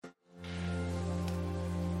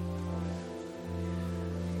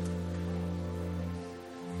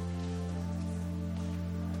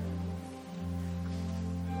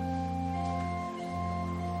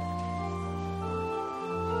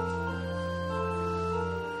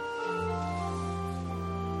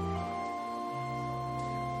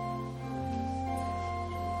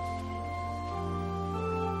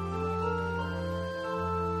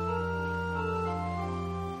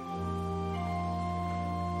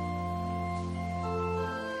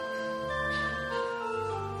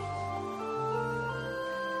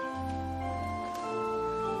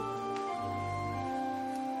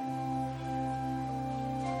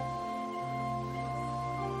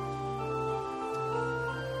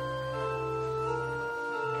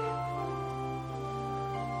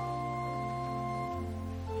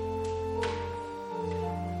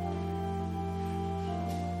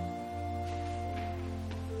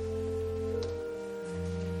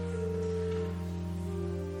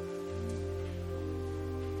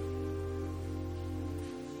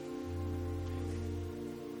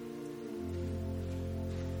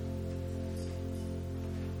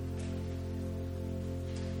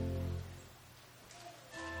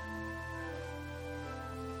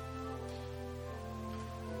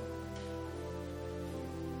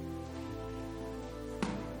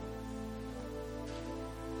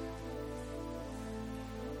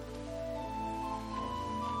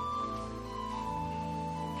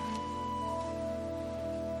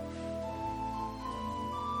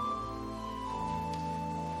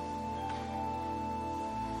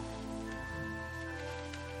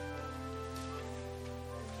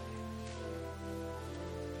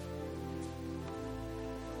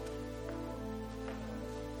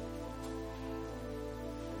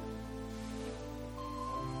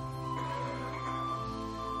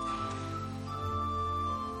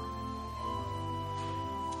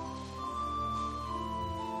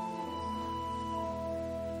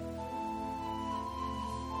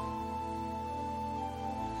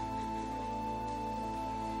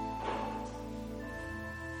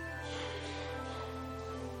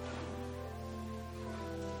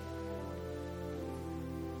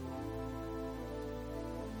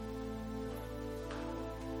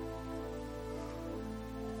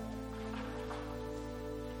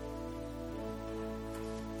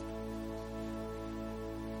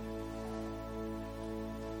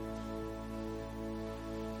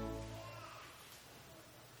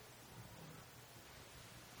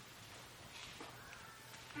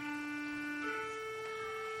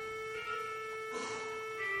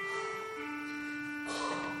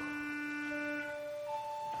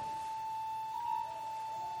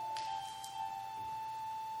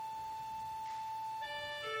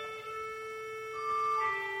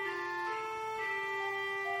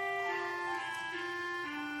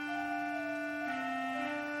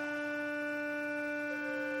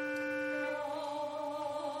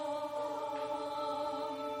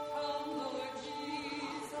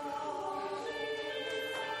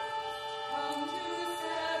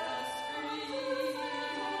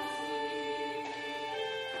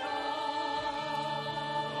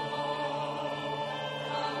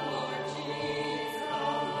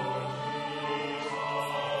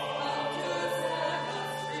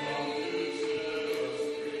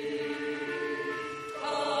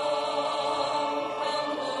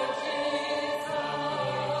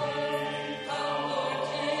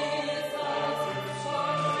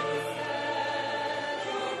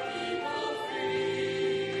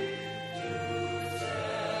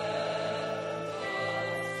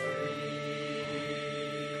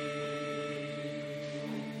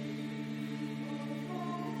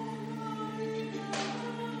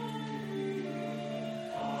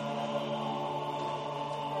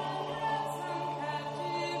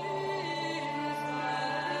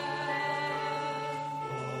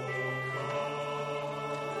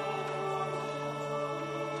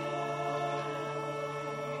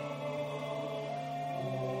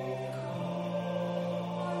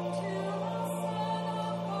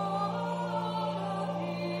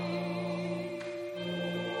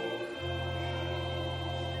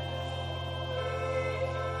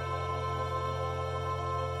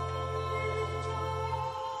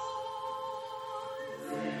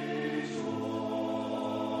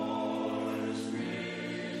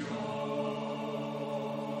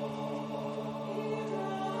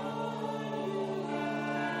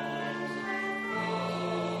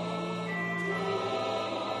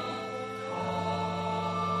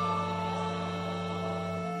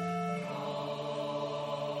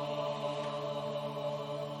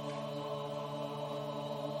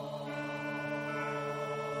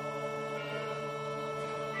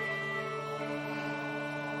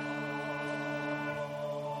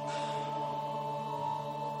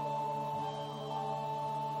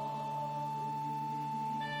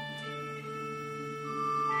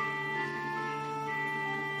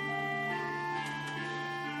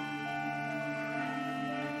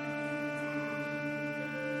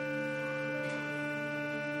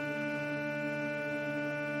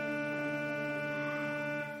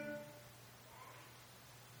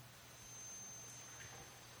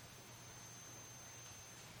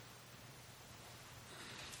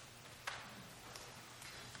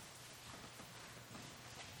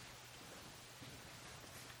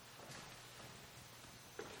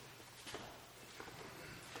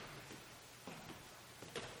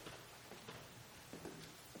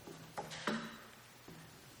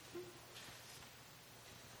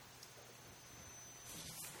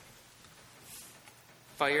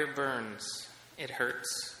Fire burns, it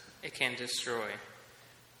hurts, it can destroy.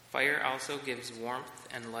 Fire also gives warmth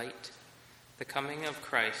and light. The coming of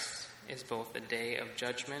Christ is both a day of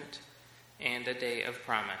judgment and a day of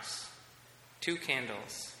promise. 2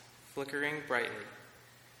 candles, flickering brightly,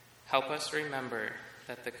 help us remember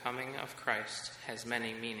that the coming of Christ has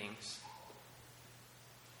many meanings.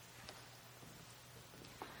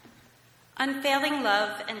 Unfailing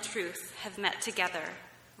love and truth have met together.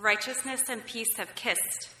 Righteousness and peace have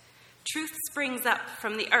kissed. Truth springs up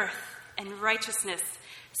from the earth, and righteousness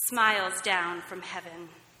smiles down from heaven.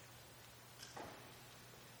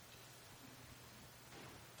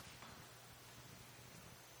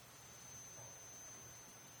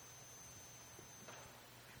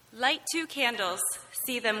 Light 2 candles,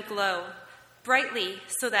 see them glow brightly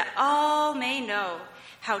so that all may know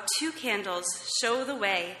how 2 candles show the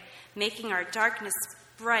way, making our darkness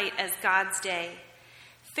bright as God's day.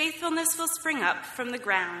 Faithfulness will spring up from the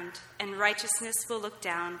ground, and righteousness will look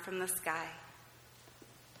down from the sky.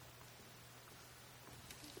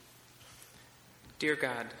 Dear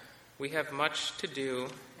God, we have much to do,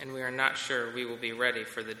 and we are not sure we will be ready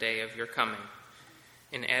for the day of your coming.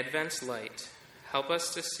 In Advent's light, help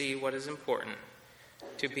us to see what is important,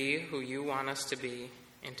 to be who you want us to be,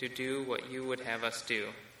 and to do what you would have us do.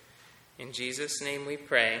 In Jesus' name we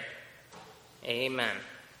pray. Amen.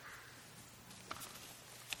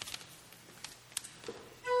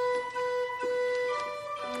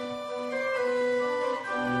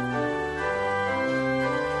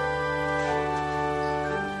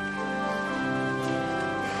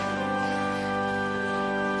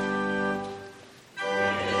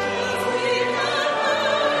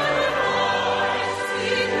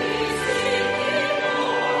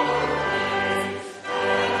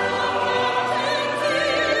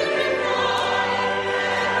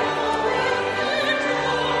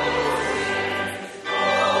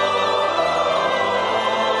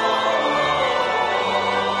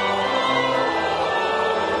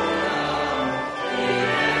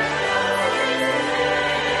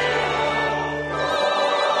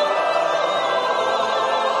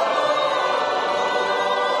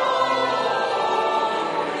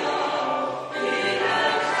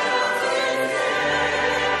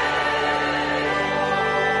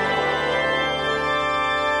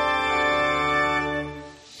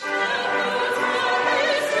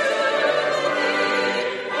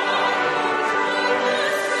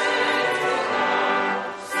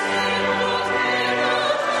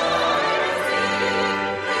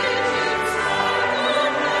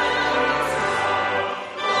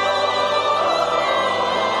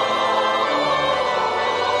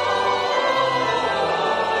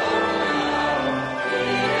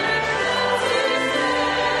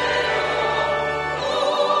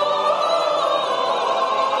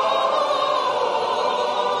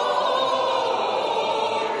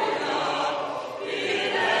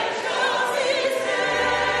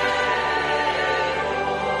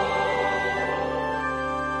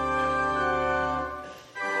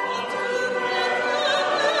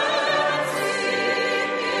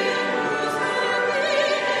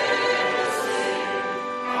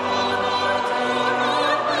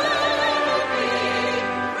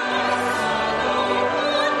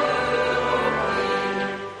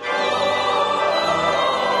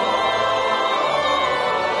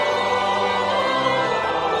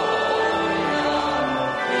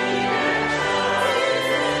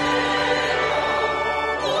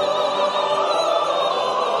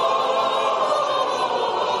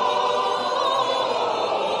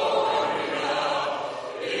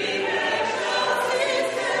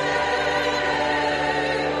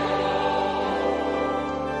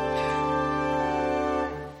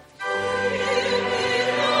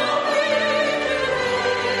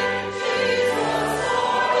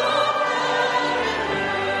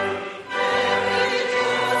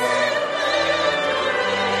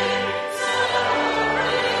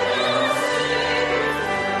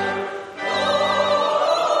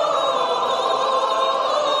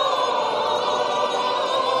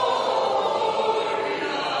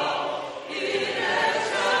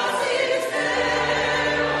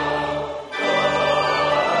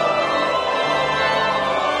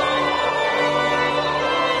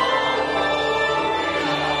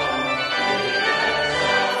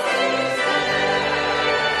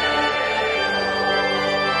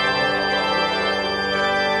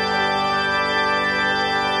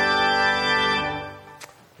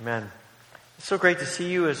 So great to see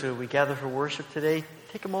you as we gather for worship today.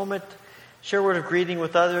 Take a moment, share a word of greeting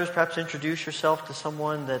with others. Perhaps introduce yourself to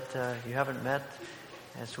someone that you haven't met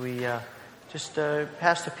as we just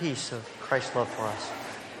pass the peace of Christ's love for us.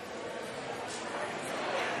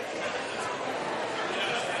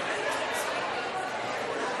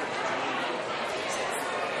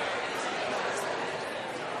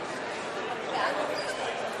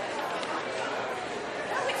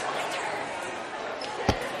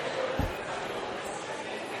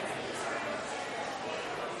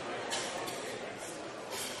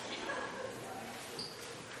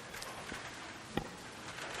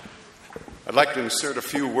 I'd like to insert a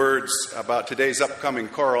few words about today's upcoming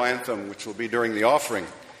choral anthem, which will be during the offering.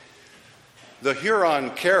 The Huron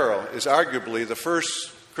Carol is arguably the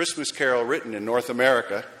first Christmas carol written in North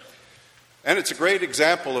America, and it's a great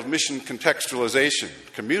example of mission contextualization,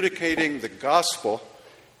 communicating the gospel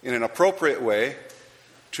in an appropriate way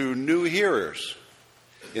to new hearers.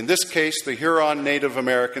 In this case, the Huron Native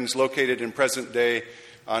Americans located in present-day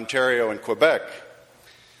Ontario and Quebec.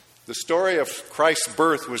 The story of Christ's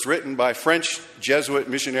birth was written by French Jesuit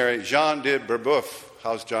missionary Jean de Brebeuf.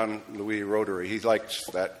 How's John Louis Rotary? He likes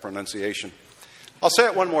that pronunciation. I'll say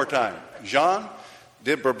it one more time. Jean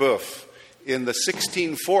de Brebeuf. In the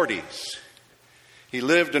 1640s, he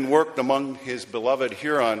lived and worked among his beloved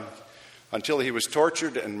Huron until he was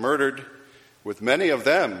tortured and murdered, with many of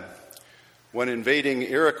them, when invading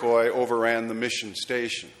Iroquois overran the mission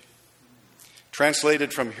station.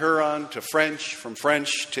 Translated from Huron to French, from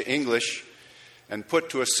French to English, and put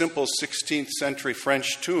to a simple 16th century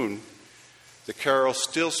French tune, the carol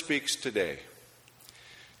still speaks today.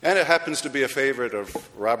 And it happens to be a favorite of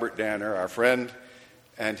Robert Danner, our friend,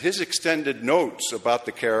 and his extended notes about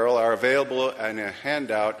the carol are available in a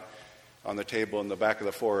handout on the table in the back of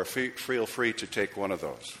the foyer. Feel free to take one of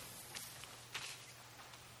those.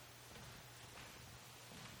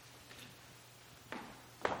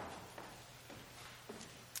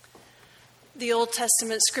 The Old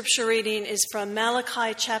Testament scripture reading is from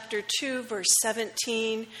Malachi chapter 2, verse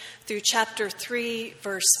 17 through chapter 3,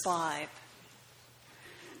 verse 5.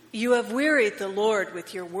 You have wearied the Lord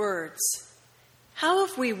with your words. How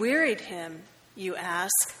have we wearied him, you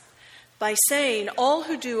ask? By saying, all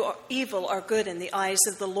who do evil are good in the eyes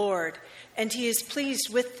of the Lord, and he is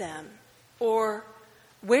pleased with them. Or,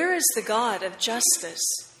 where is the God of justice?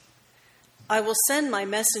 I will send my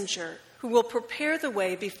messenger, who will prepare the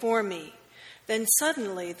way before me. Then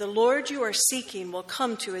suddenly the Lord you are seeking will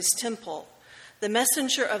come to his temple. The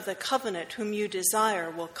messenger of the covenant whom you desire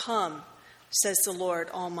will come, says the Lord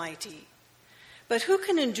Almighty. But who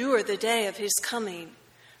can endure the day of his coming?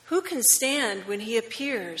 Who can stand when he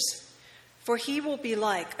appears? For he will be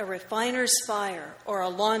like a refiner's fire or a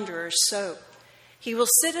launderer's soap. He will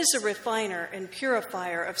sit as a refiner and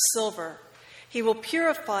purifier of silver. He will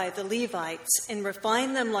purify the Levites and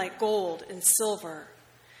refine them like gold and silver.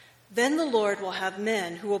 Then the Lord will have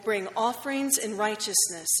men who will bring offerings in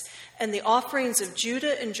righteousness, and the offerings of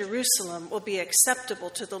Judah and Jerusalem will be acceptable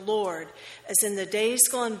to the Lord, as in the days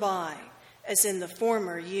gone by, as in the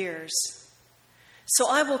former years. So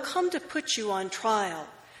I will come to put you on trial.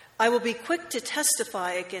 I will be quick to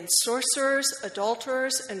testify against sorcerers,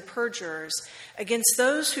 adulterers, and perjurers, against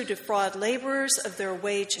those who defraud laborers of their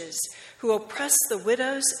wages, who oppress the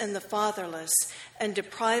widows and the fatherless, and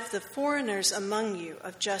deprive the foreigners among you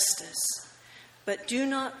of justice. But do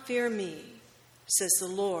not fear me, says the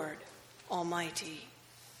Lord Almighty.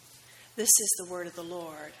 This is the word of the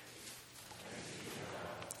Lord.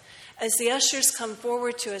 As the ushers come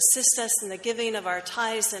forward to assist us in the giving of our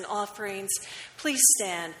tithes and offerings, please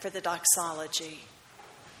stand for the doxology.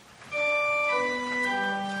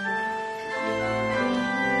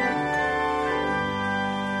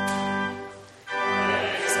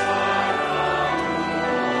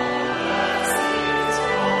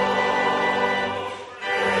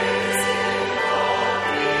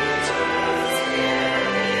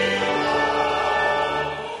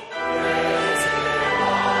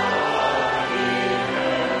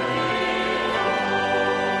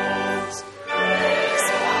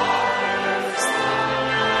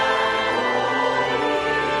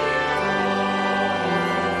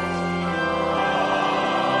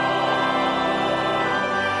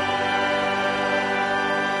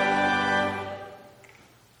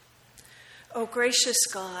 Gracious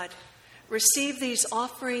God, receive these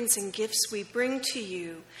offerings and gifts we bring to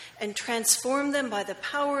you and transform them by the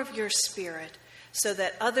power of your Spirit so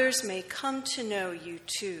that others may come to know you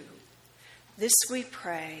too. This we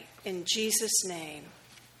pray in Jesus' name.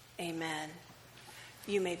 Amen.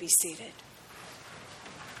 You may be seated.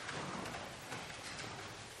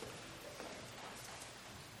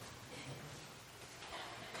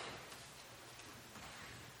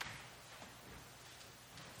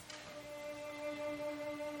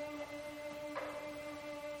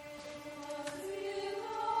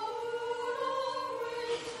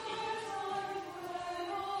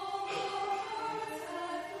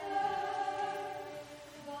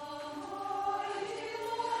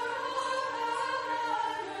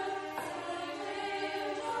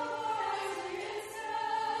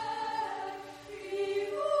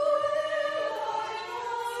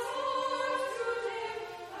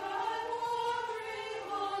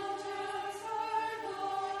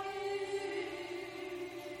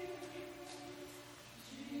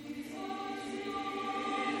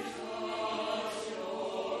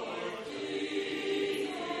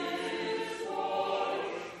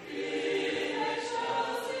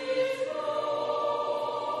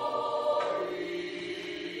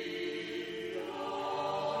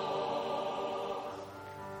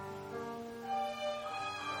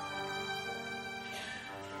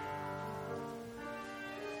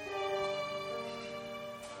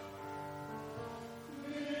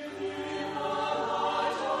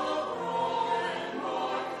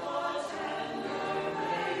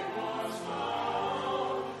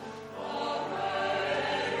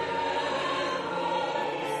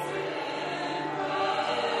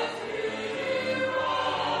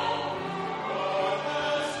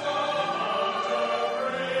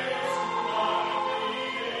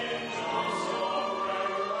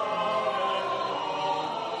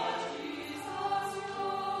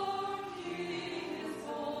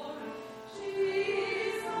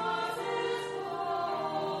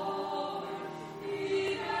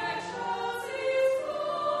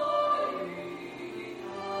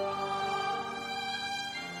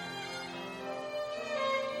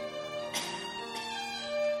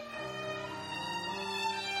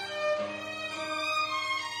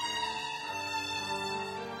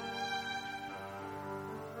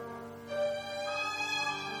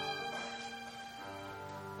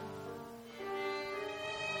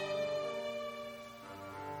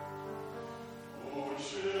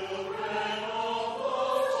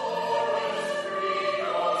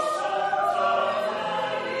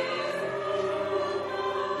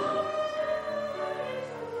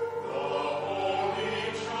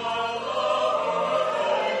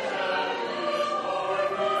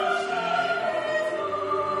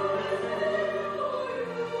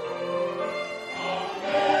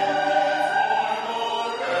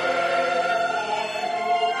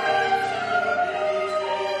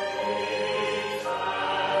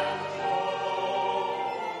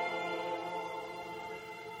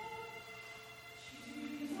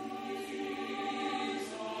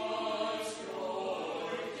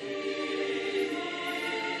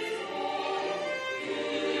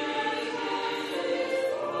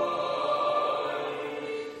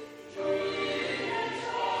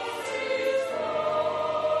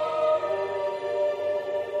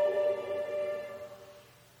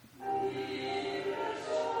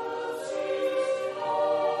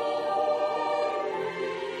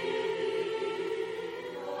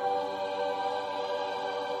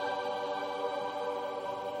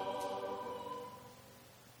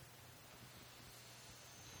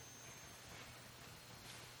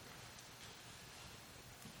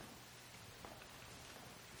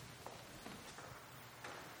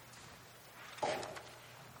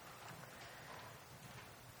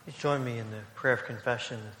 Please join me in the prayer of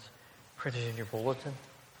confession that's printed in your bulletin.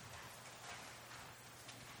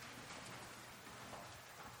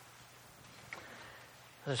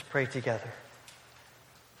 Let us pray together.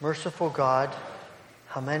 Merciful God,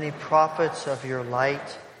 how many prophets of your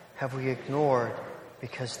light have we ignored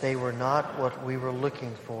because they were not what we were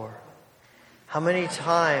looking for? How many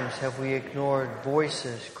times have we ignored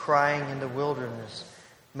voices crying in the wilderness,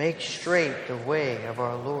 "Make straight the way of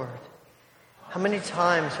our Lord"? How many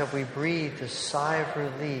times have we breathed a sigh of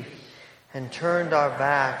relief and turned our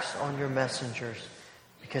backs on your messengers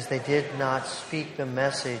because they did not speak the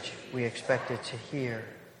message we expected to hear?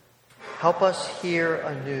 Help us hear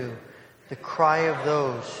anew the cry of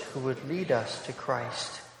those who would lead us to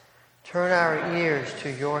Christ. Turn our ears to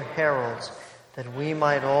your heralds that we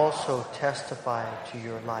might also testify to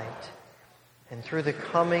your light. And through the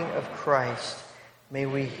coming of Christ, may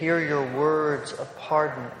we hear your words of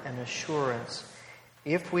pardon and assurance.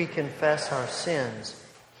 If we confess our sins,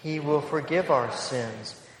 he will forgive our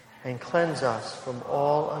sins and cleanse us from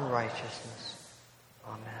all unrighteousness.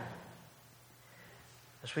 Amen.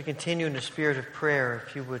 As we continue in the spirit of prayer,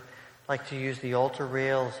 if you would like to use the altar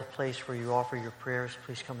rail as a place where you offer your prayers,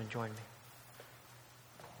 please come and join me.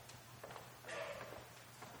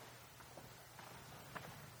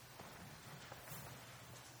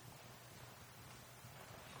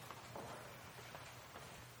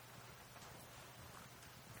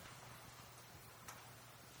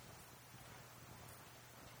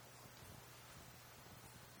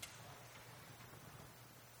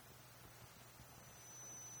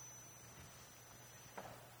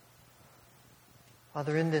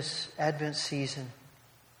 Father, in this Advent season,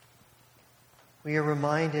 we are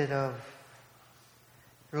reminded of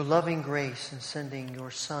your loving grace in sending your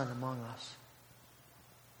Son among us.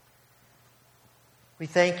 We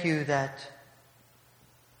thank you that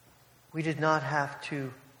we did not have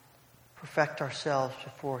to perfect ourselves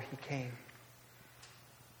before he came.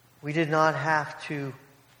 We did not have to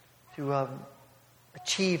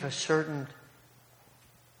achieve a certain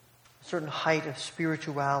height of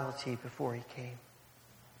spirituality before he came.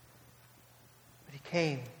 But he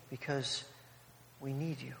came because we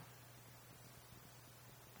need you.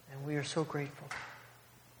 And we are so grateful.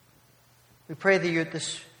 We pray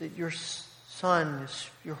that your Son,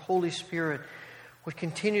 your Holy Spirit, would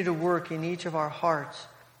continue to work in each of our hearts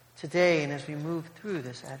today and as we move through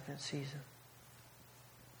this Advent season.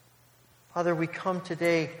 Father, we come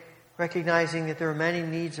today recognizing that there are many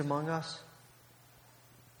needs among us.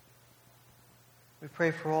 We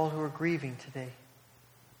pray for all who are grieving today.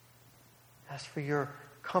 Ask for your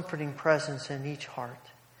comforting presence in each heart.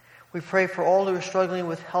 We pray for all who are struggling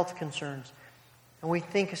with health concerns. And we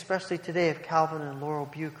think especially today of Calvin and Laurel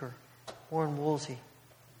Bucher, Warren Woolsey,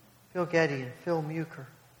 Phil Getty and Phil Muker,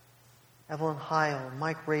 Evelyn Heil,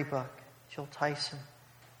 Mike Raybuck, Jill Tyson,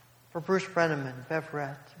 for Bruce Brenneman, Bev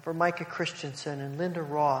Rett, for Micah Christensen and Linda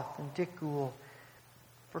Roth and Dick Gould,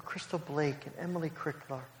 for Crystal Blake and Emily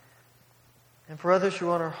Cricklar, and for others who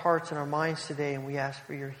are on our hearts and our minds today, and we ask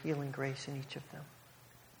for your healing grace in each of them.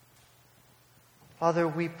 Father,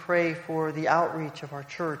 we pray for the outreach of our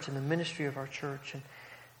church and the ministry of our church. And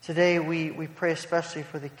today we pray especially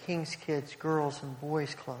for the King's Kids, Girls, and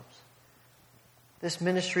Boys Clubs. This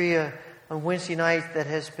ministry on Wednesday nights that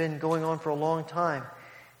has been going on for a long time,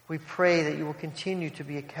 we pray that you will continue to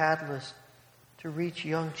be a catalyst to reach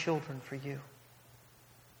young children for you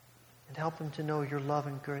and help them to know your love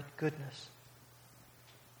and goodness.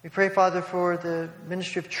 We pray, Father, for the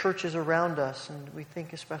ministry of churches around us, and we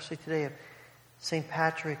think especially today of St.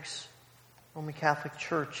 Patrick's Roman Catholic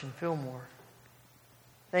Church in Fillmore.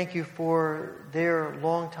 Thank you for their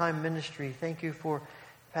long-time ministry. Thank you for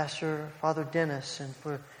Pastor Father Dennis and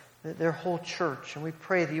for their whole church. And we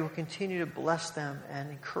pray that you will continue to bless them and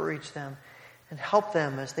encourage them and help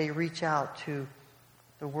them as they reach out to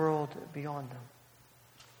the world beyond them.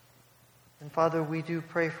 And Father, we do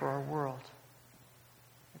pray for our world.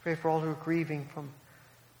 We pray for all who are grieving from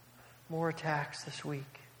more attacks this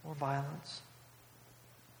week, more violence.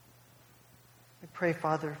 We pray,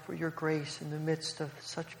 Father, for your grace in the midst of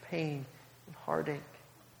such pain and heartache.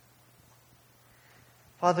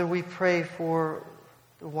 Father, we pray for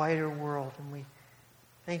the wider world, and we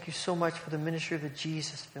thank you so much for the ministry of the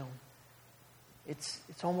Jesus film. It's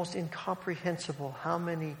almost incomprehensible how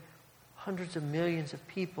many hundreds of millions of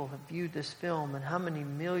people have viewed this film and how many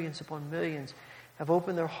millions upon millions have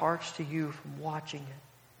opened their hearts to you from watching it.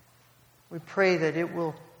 We pray that it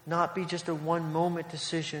will not be just a one-moment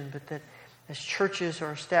decision, but that as churches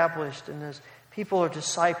are established and as people are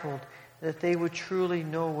discipled, that they would truly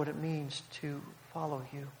know what it means to follow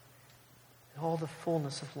you and all the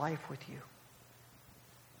fullness of life with you.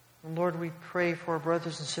 And Lord, we pray for our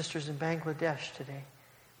brothers and sisters in Bangladesh today.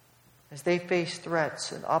 As they face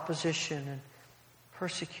threats and opposition and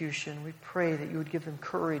persecution, we pray that you would give them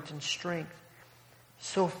courage and strength.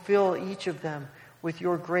 So fill each of them with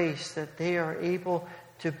your grace that they are able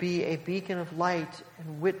to be a beacon of light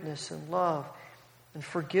and witness and love and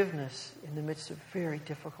forgiveness in the midst of very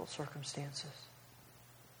difficult circumstances.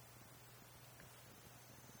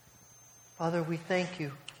 Father, we thank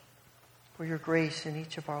you for your grace in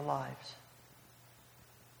each of our lives.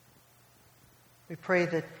 We pray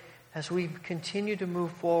that as we continue to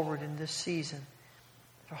move forward in this season,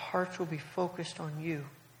 our hearts will be focused on you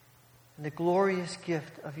and the glorious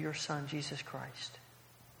gift of your Son, Jesus Christ.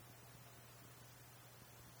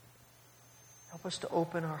 Help us to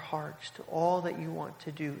open our hearts to all that you want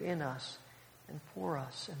to do in us and for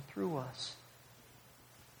us and through us.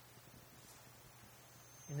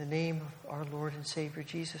 In the name of our Lord and Savior,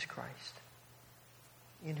 Jesus Christ,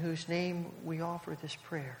 in whose name we offer this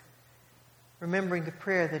prayer, remembering the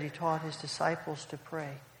prayer that he taught his disciples to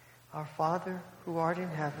pray. Our Father, who art in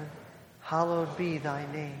heaven, hallowed be thy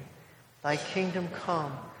name. Thy kingdom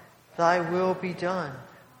come, thy will be done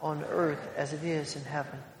on earth as it is in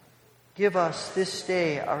heaven. Give us this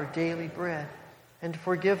day our daily bread, and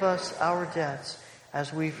forgive us our debts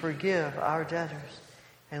as we forgive our debtors.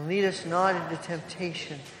 And lead us not into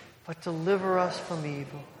temptation, but deliver us from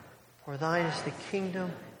evil. For thine is the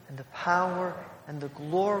kingdom and the power and the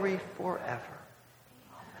glory forever.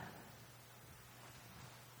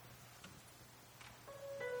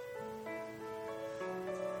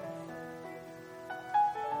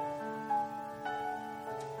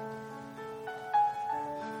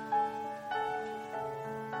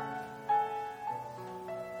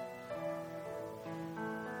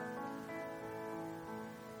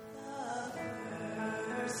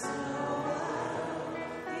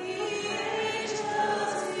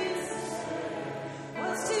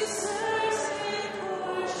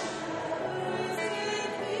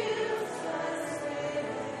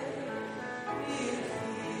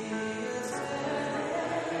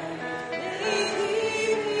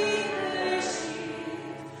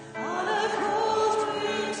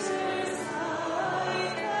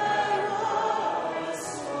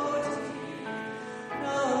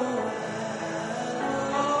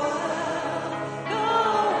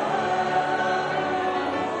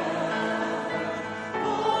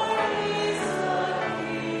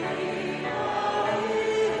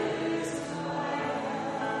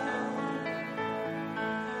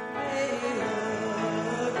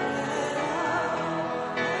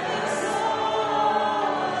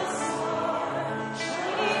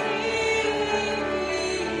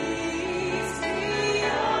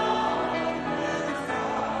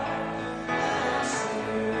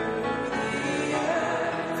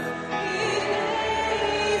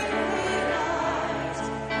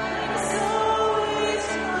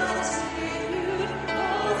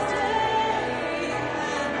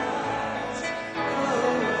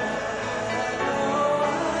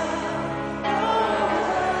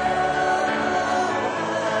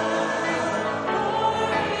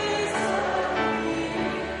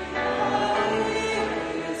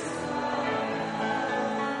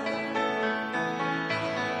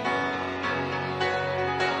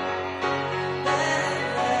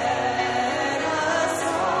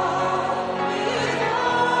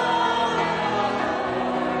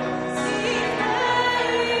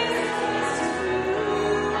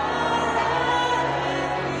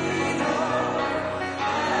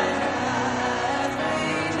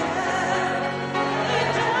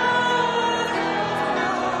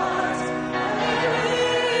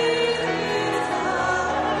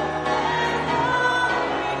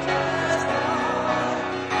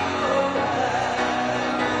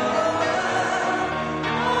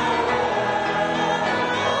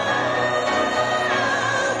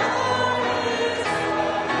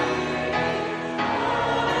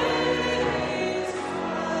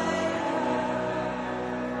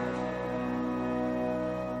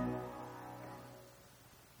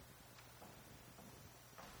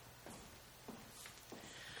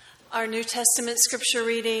 Our New Testament scripture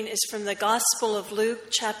reading is from the Gospel of Luke,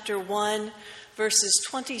 chapter 1, verses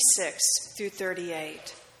 26 through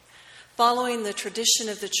 38. Following the tradition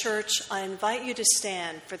of the church, I invite you to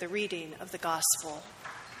stand for the reading of the Gospel.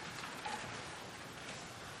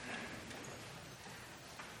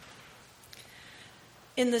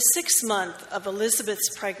 In the 6th month of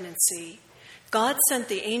Elizabeth's pregnancy, God sent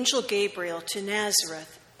the angel Gabriel to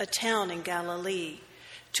Nazareth, a town in Galilee,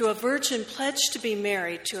 to a virgin pledged to be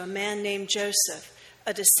married to a man named Joseph,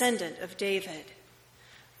 a descendant of David.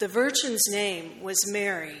 The virgin's name was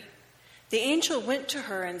Mary. The angel went to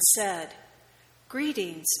her and said,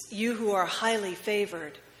 "Greetings, you who are highly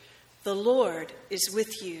favored. The Lord is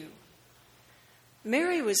with you."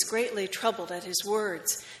 Mary was greatly troubled at his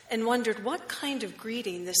words and wondered what kind of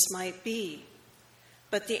greeting this might be.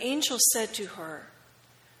 But the angel said to her,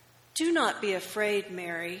 "Do not be afraid,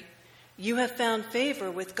 Mary. You have found favor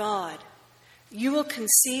with God. You will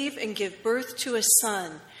conceive and give birth to a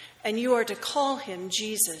son, and you are to call him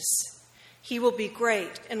Jesus. He will be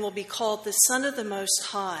great and will be called the Son of the Most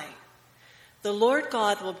High. The Lord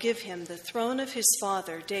God will give him the throne of his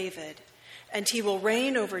father David, and he will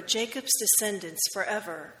reign over Jacob's descendants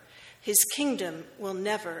forever. His kingdom will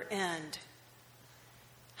never end."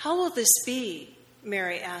 "How will this be?"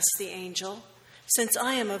 Mary asked the angel, "since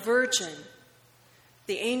I am a virgin?"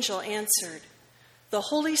 The angel answered, "The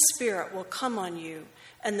Holy Spirit will come on you,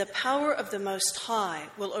 and the power of the Most High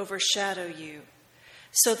will overshadow you.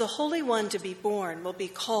 So the Holy One to be born will be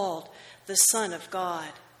called the Son of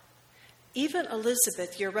God. Even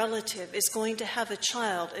Elizabeth, your relative, is going to have a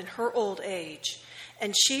child in her old age,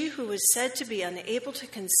 and she who was said to be unable to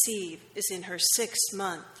conceive is in her 6th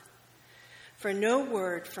month. For no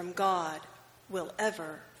word from God will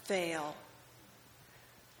ever fail."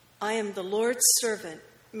 "I am the Lord's servant,"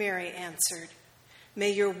 Mary answered.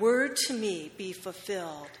 "May your word to me be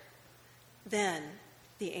fulfilled." Then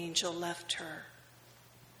the angel left her.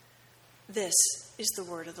 This is the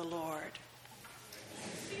word of the Lord.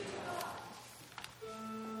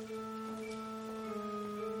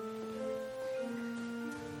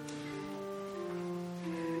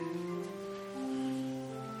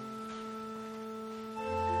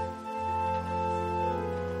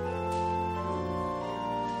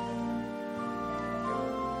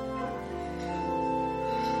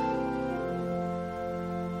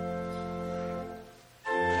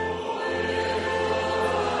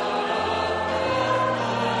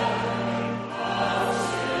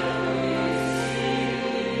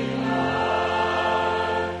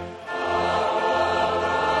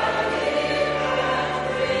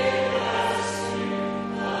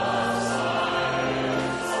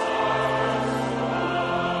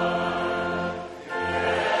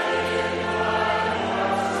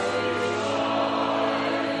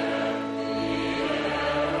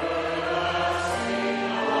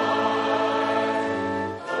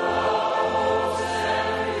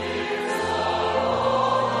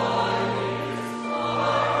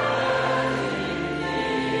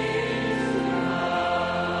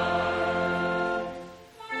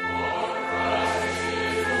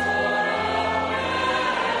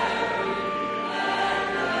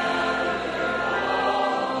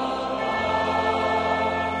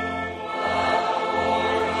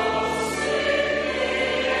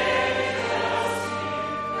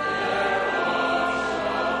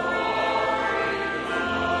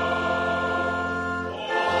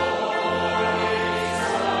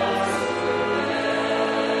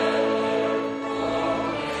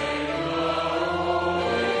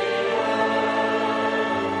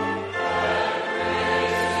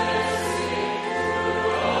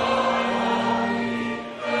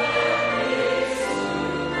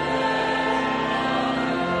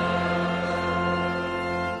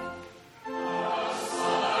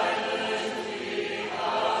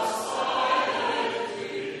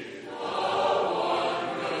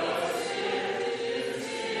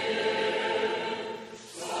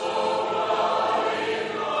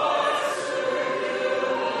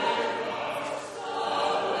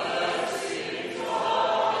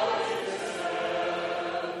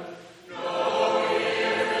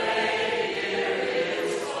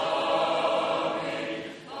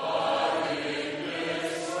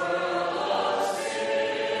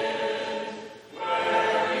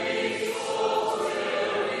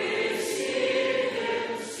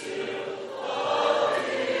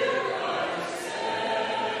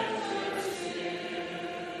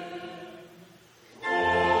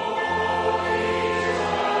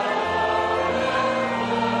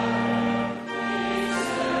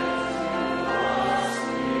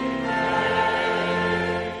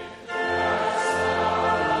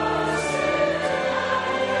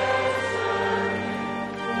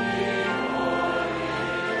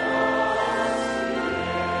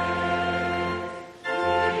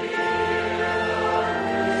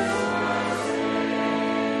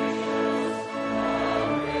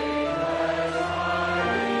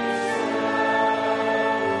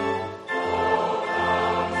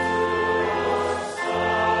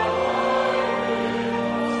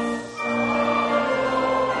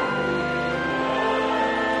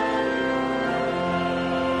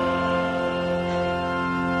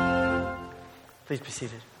 Please be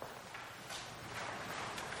seated.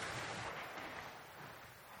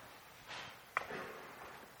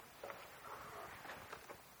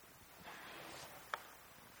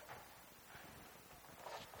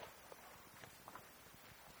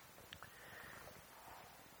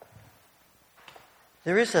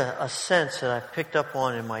 There is a sense that I've picked up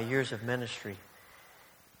on in my years of ministry,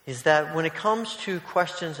 is that when it comes to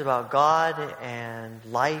questions about God and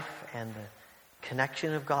life and the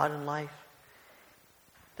connection of God and life,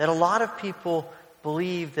 that a lot of people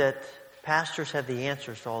believe that pastors have the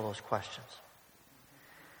answers to all those questions.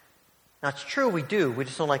 Now, it's true we do. We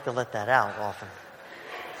just don't like to let that out often.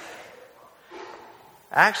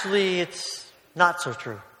 Actually, it's not so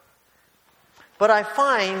true. But I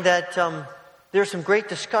find that there are some great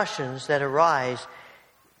discussions that arise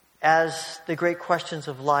as the great questions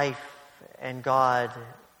of life and God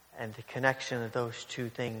and the connection of those two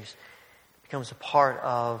things becomes a part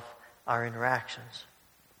of our interactions.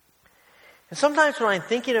 And sometimes when I'm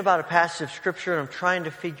thinking about a passage of Scripture and I'm trying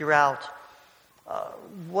to figure out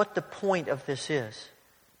what the point of this is,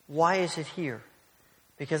 why is it here?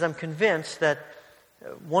 Because I'm convinced that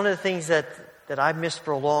one of the things that I've missed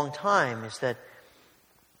for a long time is that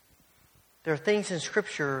there are things in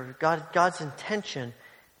Scripture, God's intention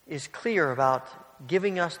is clear about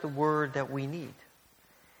giving us the word that we need.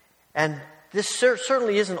 And this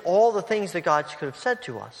certainly isn't all the things that God could have said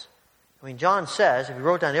to us. I mean, John says if we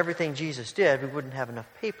wrote down everything Jesus did, we wouldn't have enough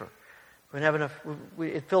paper. We wouldn't have enough,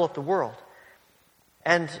 it'd fill up the world.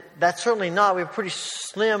 And that's certainly not, we have a pretty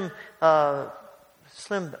slim book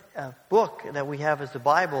that we have as the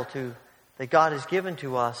Bible that God has given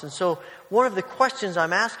to us. And so one of the questions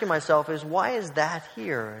I'm asking myself is, why is that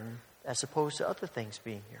here and as opposed to other things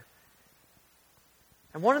being here?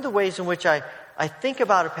 And one of the ways in which I think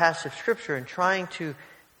about a passage of Scripture and trying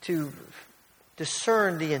to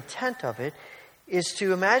discern the intent of it is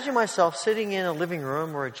to imagine myself sitting in a living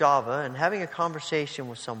room or a Java and having a conversation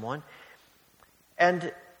with someone,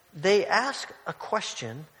 and they ask a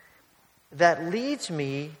question that leads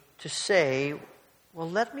me to say, well,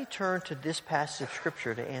 let me turn to this passage of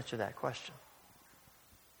Scripture to answer that question.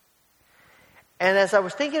 And as I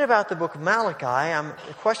was thinking about the book of Malachi,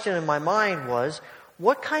 the question in my mind was,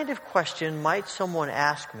 what kind of question might someone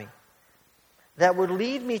ask me that would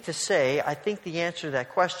lead me to say, I think the answer to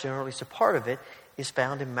that question, or at least a part of it, is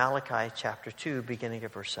found in Malachi chapter 2, beginning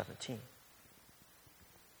at verse 17.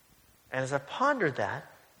 And as I pondered that,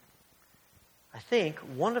 I think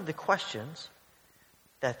one of the questions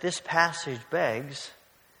that this passage begs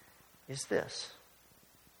is this: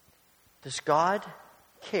 does God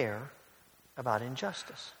care about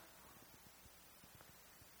injustice?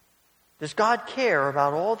 Does God care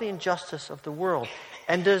about all the injustice of the world?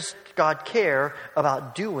 And does God care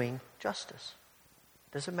about doing justice?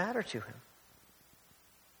 Does it matter to Him?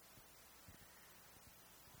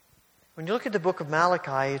 When you look at the book of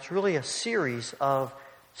Malachi, it's really a series of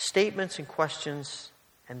statements and questions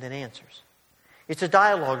and then answers. It's a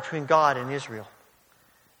dialogue between God and Israel.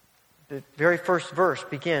 The very first verse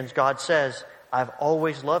begins, God says, I've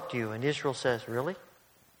always loved you. And Israel says, really?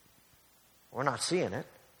 We're not seeing it.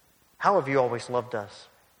 How have you always loved us?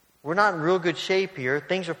 We're not in real good shape here.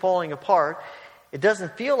 Things are falling apart. It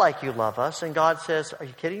doesn't feel like you love us. And God says, are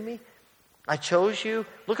you kidding me? I chose you.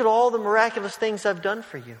 Look at all the miraculous things I've done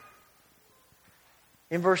for you.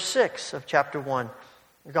 In verse 6 of chapter 1,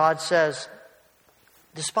 God says,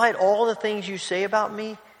 despite all the things you say about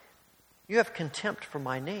me, you have contempt for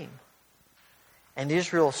my name. And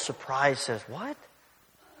Israel, surprised, says, what?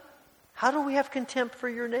 How do we have contempt for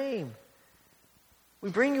your name? We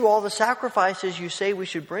bring you all the sacrifices you say we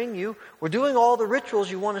should bring you. We're doing all the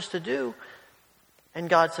rituals you want us to do. And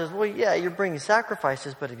God says, well, yeah, you're bringing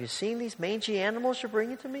sacrifices, but have you seen these mangy animals you're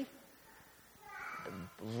bringing to me?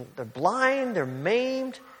 They're blind, they're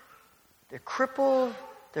maimed, they're crippled,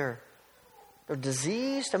 they're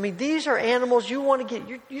diseased. I mean, these are animals you want to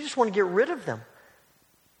get, you just want to get rid of them.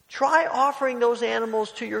 Try offering those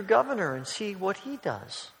animals to your governor and see what he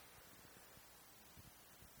does.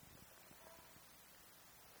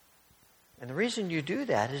 And the reason you do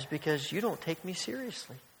that is because you don't take me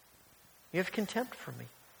seriously. You have contempt for me.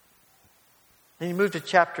 Then you move to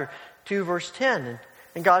chapter 2, verse 10,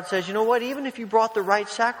 and God says, you know what? Even if you brought the right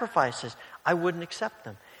sacrifices, I wouldn't accept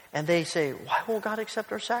them. And they say, why won't God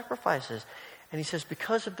accept our sacrifices? And He says,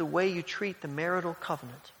 because of the way you treat the marital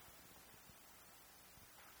covenant.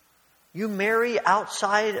 You marry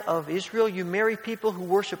outside of Israel. You marry people who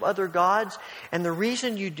worship other gods. And the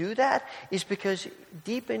reason you do that is because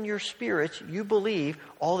deep in your spirit, you believe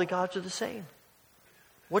all the gods are the same.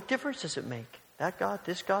 What difference does it make? That God,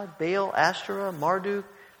 this God, Baal, Ashtoreth, Marduk,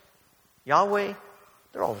 Yahweh,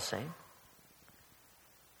 they're all the same.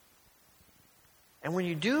 And when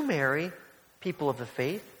you do marry people of the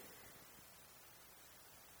faith,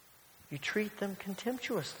 you treat them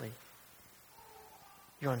contemptuously.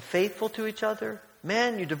 You're unfaithful to each other.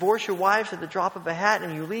 men, you divorce your wives at the drop of a hat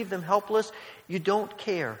and you leave them helpless. You don't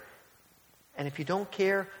care. And if you don't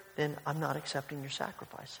care, then I'm not accepting your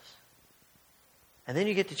sacrifices. And then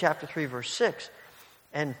you get to chapter 3, verse 6.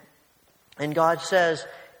 And God says,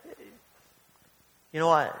 you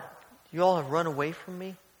know, you all have run away from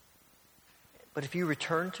me. But if you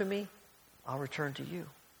return to me, I'll return to you.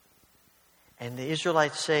 And the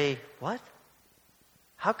Israelites say, what?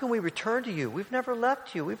 How can we return to you? We've never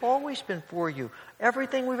left you. We've always been for you.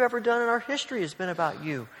 Everything we've ever done in our history has been about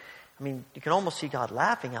you. I mean, you can almost see God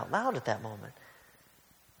laughing out loud at that moment.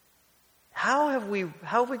 How have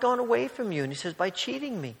we gone away from you? And he says, by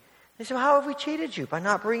cheating me. They said, how have we cheated you? By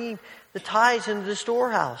not bringing the tithes into the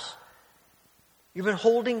storehouse. You've been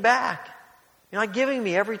holding back. You're not giving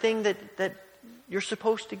me everything that you're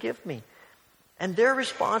supposed to give me. And their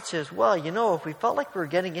response is, well, you know, if we felt like we were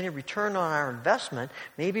getting any return on our investment,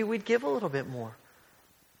 maybe we'd give a little bit more.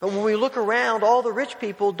 But when we look around, all the rich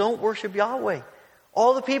people don't worship Yahweh.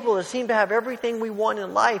 All the people that seem to have everything we want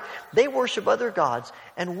in life, they worship other gods.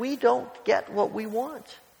 And we don't get what we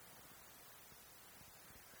want.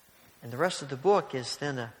 And the rest of the book is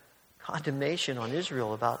then a condemnation on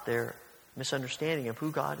Israel about their misunderstanding of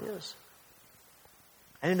who God is.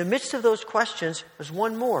 And in the midst of those questions, there's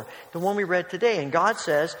one more, the one we read today. And God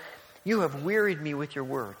says, you have wearied me with your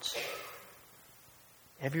words.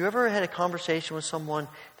 Have you ever had a conversation with someone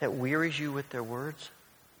that wearies you with their words?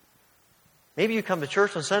 Maybe you come to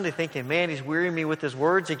church on Sunday thinking, man, he's wearying me with his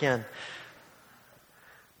words again.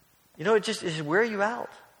 You know, it just wear you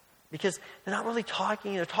out. Because they're not really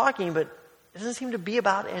talking, they're talking, but it doesn't seem to be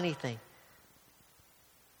about anything.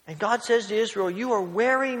 And God says to Israel, you are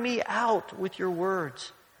wearing me out with your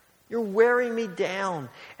words. You're wearing me down.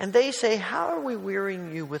 And they say, how are we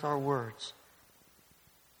wearing you with our words?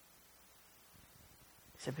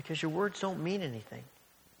 He said, because your words don't mean anything.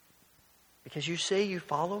 Because you say you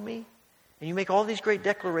follow me, and you make all these great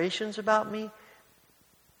declarations about me,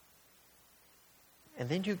 and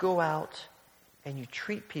then you go out and you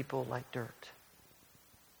treat people like dirt.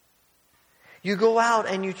 You go out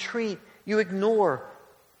and you ignore,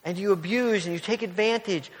 and you abuse and you take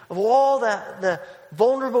advantage of all the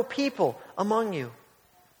vulnerable people among you.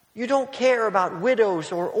 You don't care about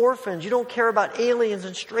widows or orphans. You don't care about aliens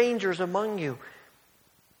and strangers among you.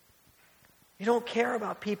 You don't care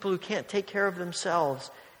about people who can't take care of themselves.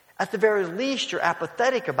 At the very least, you're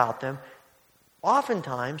apathetic about them.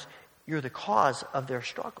 Oftentimes, you're the cause of their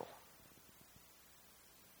struggle.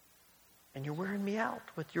 And you're wearing me out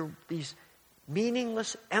with these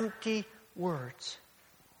meaningless, empty words.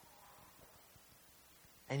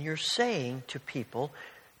 And you're saying to people,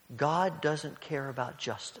 God doesn't care about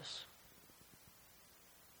justice.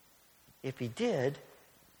 If he did,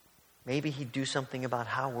 maybe he'd do something about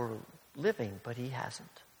how we're living, but he hasn't.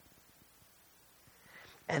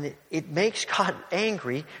 And it makes God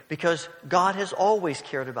angry because God has always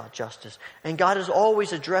cared about justice. And God has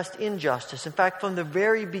always addressed injustice. In fact, from the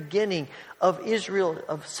very beginning of Israel,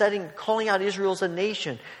 calling out Israel as a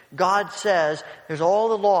nation, God says, there's all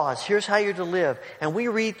the laws, here's how you're to live. And we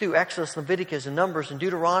read through Exodus, Leviticus, and Numbers, and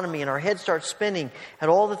Deuteronomy, and our heads start spinning at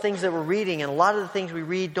all the things that we're reading. And a lot of the things we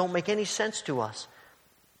read don't make any sense to us.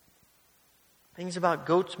 Things about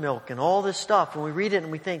goat's milk and all this stuff. When we read it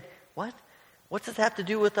and we think, what? What does that have to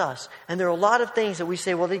do with us? And there are a lot of things that we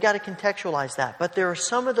say, well, they've got to contextualize that. But there are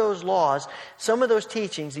some of those laws, some of those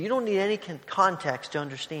teachings that you don't need any context to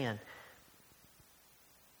understand.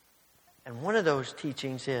 And one of those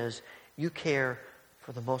teachings is you care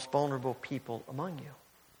for the most vulnerable people among you.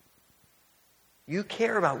 You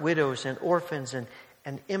care about widows and orphans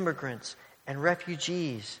and immigrants and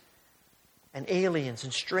refugees and aliens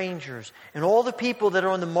and strangers and all the people that are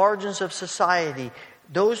on the margins of society.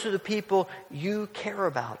 Those are the people you care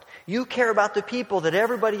about. You care about the people that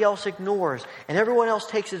everybody else ignores and everyone else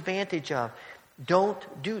takes advantage of.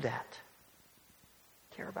 Don't do that.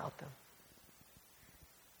 Care about them.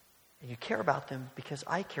 And you care about them because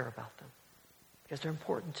I care about them. Because they're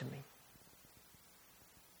important to me.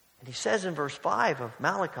 And he says in verse 5 of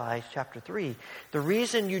Malachi chapter 3, the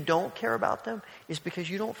reason you don't care about them is because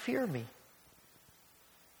you don't fear me.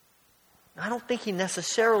 I don't think he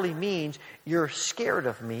necessarily means you're scared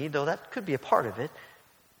of me, though that could be a part of it.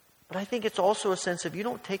 But I think it's also a sense of you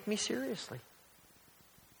don't take me seriously.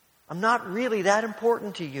 I'm not really that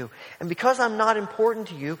important to you. And because I'm not important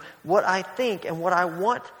to you, what I think and what I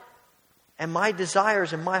want and my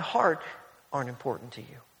desires and my heart aren't important to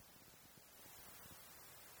you.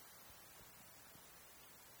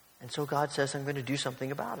 And so God says, I'm going to do something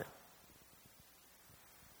about it.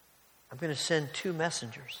 I'm going to send 2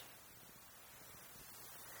 messengers.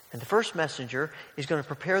 And the first messenger is going to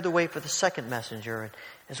prepare the way for the second messenger. And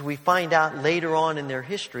as we find out later on in their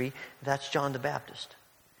history, that's John the Baptist.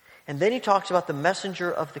 And then he talks about the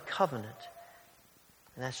messenger of the covenant.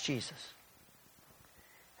 And that's Jesus.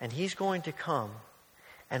 And he's going to come.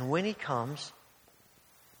 And when he comes,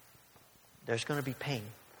 there's going to be pain.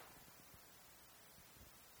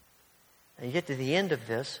 And you get to the end of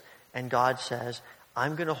this, and God says,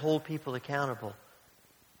 I'm going to hold people accountable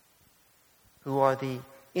who are the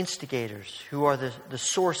instigators, who are the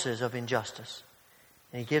sources of injustice.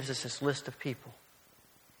 And he gives us this list of people.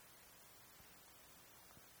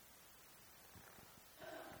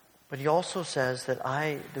 But he also says that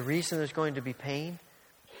the reason there's going to be pain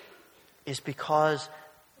is because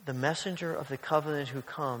the messenger of the covenant who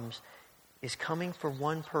comes is coming for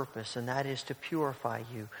one purpose, and that is to purify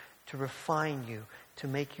you, to refine you, to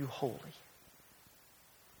make you holy.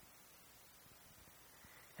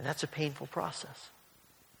 And that's a painful process.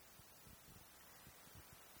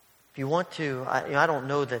 If you want to, I don't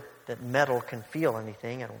know that metal can feel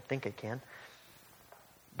anything. I don't think it can.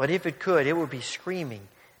 But if it could, it would be screaming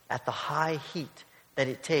at the high heat that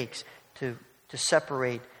it takes to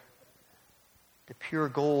separate the pure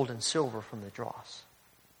gold and silver from the dross.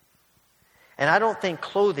 And I don't think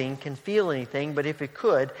clothing can feel anything, but if it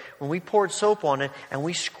could, when we poured soap on it and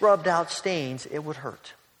we scrubbed out stains, it would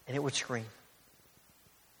hurt and it would scream.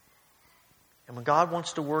 And when God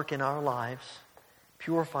wants to work in our lives,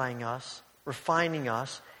 purifying us, refining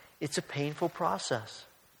us, it's a painful process.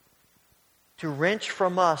 To wrench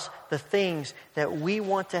from us the things that we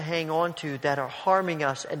want to hang on to that are harming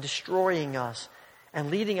us and destroying us and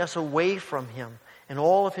leading us away from Him and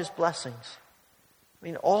all of His blessings. I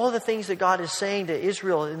mean, all of the things that God is saying to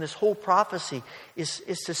Israel in this whole prophecy is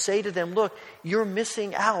to say to them, look, you're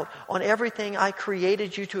missing out on everything I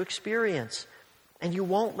created you to experience, and you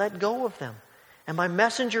won't let go of them. And my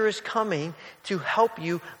messenger is coming to help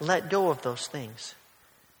you let go of those things,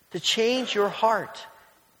 to change your heart,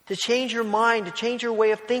 to change your mind, to change your way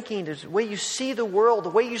of thinking, the way you see the world, the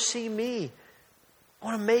way you see me. I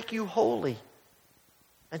want to make you holy.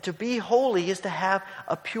 And to be holy is to have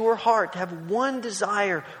a pure heart, to have one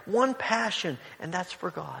desire, one passion, and that's for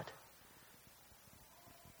God.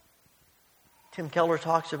 Tim Keller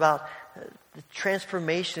talks about the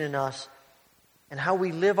transformation in us and how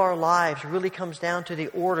we live our lives really comes down to the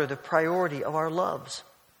order, the priority of our loves.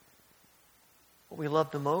 What we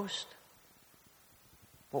love the most,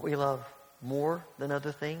 what we love more than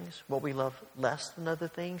other things, what we love less than other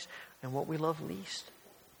things, and what we love least.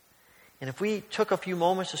 And if we took a few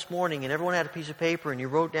moments this morning and everyone had a piece of paper and you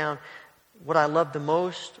wrote down what I love the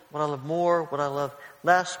most, what I love more, what I love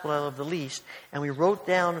less, what I love the least, and we wrote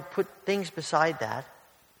down and put things beside that,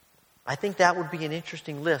 I think that would be an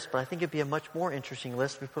interesting list, but I think it'd be a much more interesting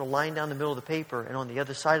list if we put a line down the middle of the paper and on the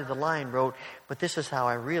other side of the line wrote, but this is how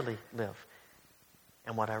I really live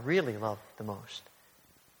and what I really love the most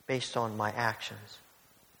based on my actions.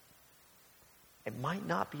 It might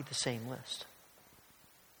not be the same list.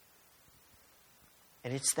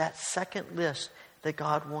 And it's that second list that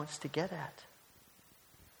God wants to get at.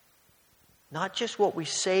 Not just what we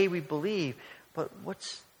say we believe, but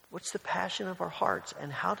what's the passion of our hearts,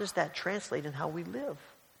 and how does that translate in how we live?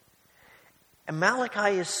 And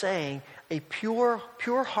Malachi is saying a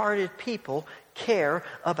pure-hearted people care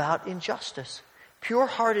about injustice.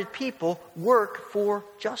 Pure-hearted people work for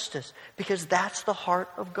justice because that's the heart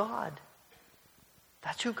of God.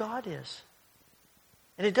 That's who God is.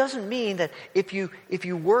 And it doesn't mean that if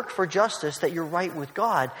you work for justice that you're right with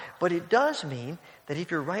God, but it does mean that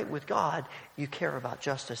if you're right with God, you care about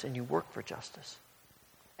justice and you work for justice.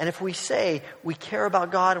 And if we say we care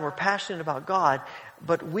about God and we're passionate about God,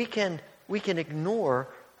 but we can ignore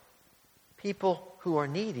people who are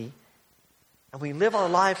needy, and we live our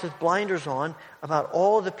lives with blinders on about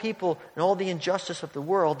all the people and all the injustice of the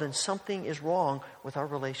world, then something is wrong with our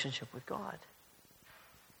relationship with God.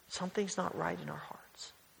 Something's not right in our hearts.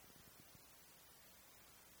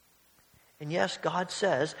 And yes, God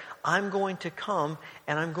says, I'm going to come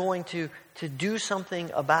and I'm going to do something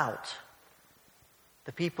about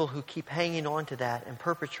the people who keep hanging on to that and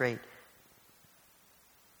perpetrate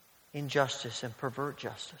injustice and pervert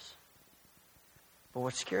justice. But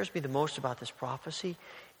what scares me the most about this prophecy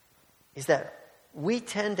is that we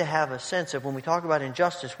tend to have a sense of when we talk about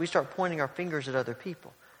injustice, we start pointing our fingers at other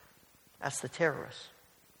people. That's the terrorists.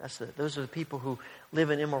 Those are the people who live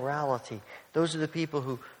in immorality. Those are the people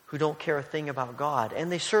who don't care a thing about God.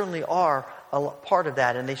 And they certainly are a part of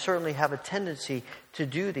that, and they certainly have a tendency to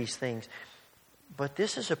do these things. But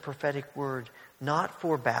this is a prophetic word not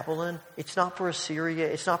for Babylon. It's not for Assyria.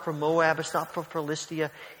 It's not for Moab. It's not for Philistia.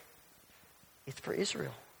 It's for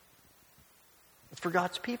Israel. It's for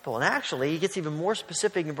God's people. And actually, he gets even more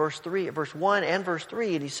specific in verse 1 and verse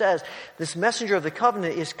 3, and he says, this messenger of the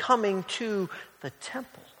covenant is coming to the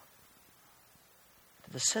temple,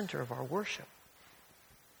 to the center of our worship.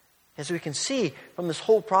 As we can see from this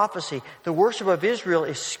whole prophecy, the worship of Israel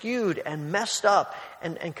is skewed and messed up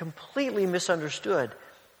and completely misunderstood.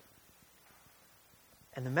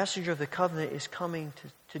 And the messenger of the covenant is coming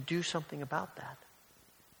to do something about that,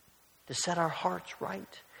 to set our hearts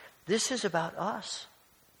right. This is about us.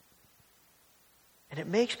 And it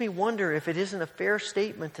makes me wonder if it isn't a fair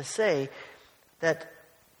statement to say that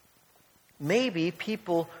maybe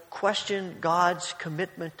people question God's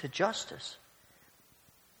commitment to justice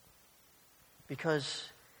because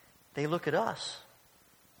they look at us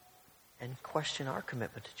and question our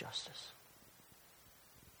commitment to justice.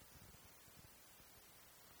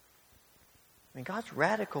 I mean, God's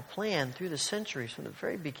radical plan through the centuries from the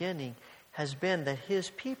very beginning has been that his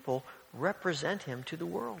people represent him to the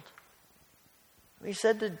world. He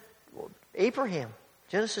said to Abraham,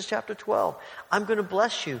 Genesis chapter 12, I'm going to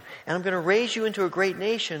bless you and I'm going to raise you into a great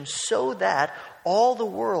nation so that all the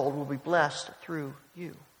world will be blessed through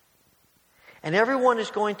you. And everyone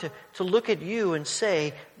is going to look at you and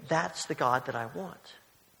say, that's the God that I want.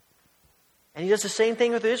 And he does the same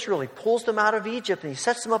thing with Israel. He pulls them out of Egypt and he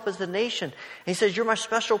sets them up as the nation. And he says, you're my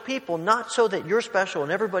special people, not so that you're special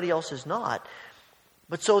and everybody else is not,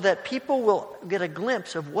 but so that people will get a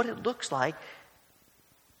glimpse of what it looks like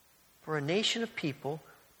for a nation of people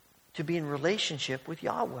to be in relationship with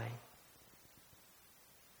Yahweh.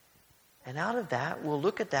 And out of that, we'll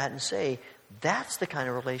look at that and say, that's the kind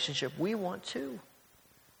of relationship we want too.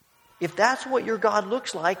 If that's what your God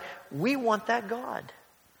looks like, we want that God.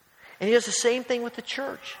 And he does the same thing with the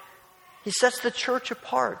church. He sets the church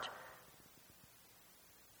apart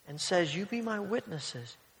and says, you be my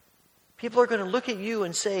witnesses. People are going to look at you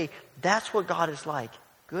and say, that's what God is like.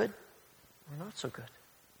 Good or not so good.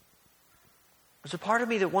 There's a part of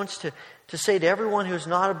me that wants to say to everyone who's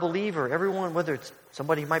not a believer, everyone, whether it's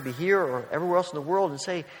somebody who might be here or everywhere else in the world, and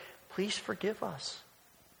say, please forgive us.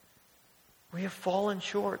 We have fallen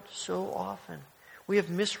short so often. We have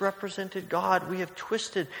misrepresented God. We have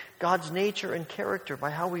twisted God's nature and character by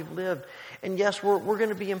how we've lived. And yes, we're going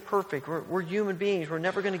to be imperfect. We're human beings. We're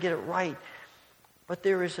never going to get it right. But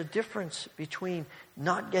there is a difference between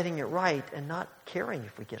not getting it right and not caring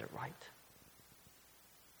if we get it right.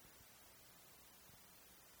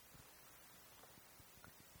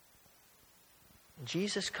 And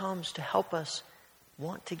Jesus comes to help us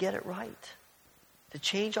want to get it right, to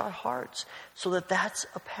change our hearts so that that's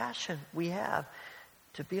a passion we have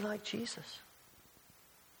to be like Jesus.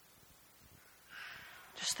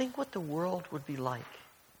 Just think what the world would be like.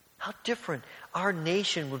 How different our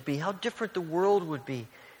nation would be. How different the world would be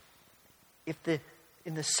if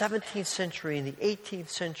in the 17th century, in the 18th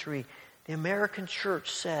century, the American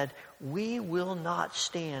church said, we will not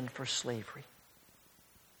stand for slavery.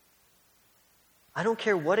 I don't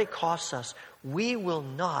care what it costs us. We will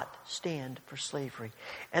not stand for slavery.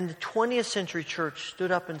 And the 20th century church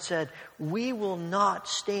stood up and said, we will not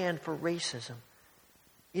stand for racism.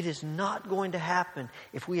 It is not going to happen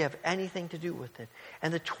if we have anything to do with it.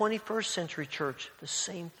 And the 21st century church, the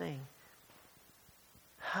same thing.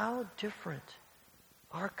 How different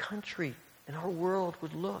our country and our world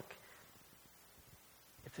would look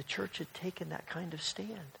if the church had taken that kind of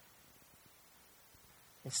stand.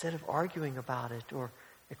 Instead of arguing about it or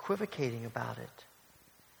equivocating about it,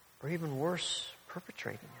 or even worse,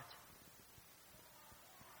 perpetrating it.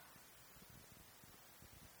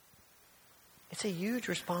 It's a huge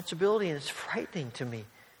responsibility, and it's frightening to me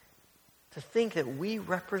to think that we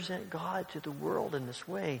represent God to the world in this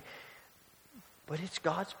way. But it's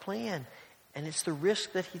God's plan, and it's the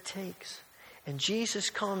risk that he takes. And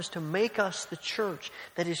Jesus comes to make us the church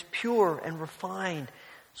that is pure and refined,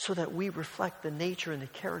 so that we reflect the nature and the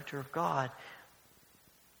character of God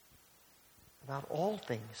about all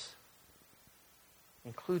things,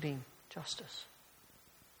 including justice.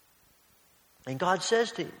 And God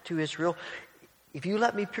says to Israel, if you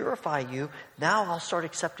let me purify you, now I'll start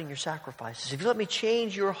accepting your sacrifices. If you let me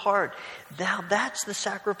change your heart, now that's the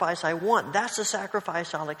sacrifice I want. That's the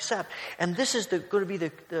sacrifice I'll accept. And this is going to be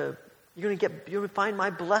you're going to find my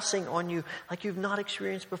blessing on you like you've not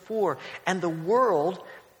experienced before. And the world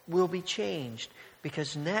will be changed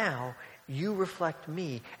because now you reflect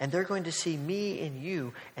me, and they're going to see me in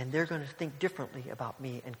you, and they're going to think differently about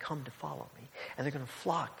me and come to follow me. And they're going to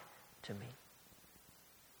flock to me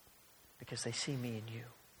because they see me in you.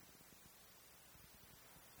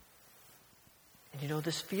 And you know,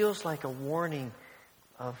 this feels like a warning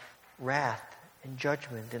of wrath and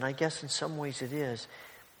judgment, and I guess in some ways it is.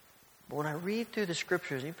 But when I read through the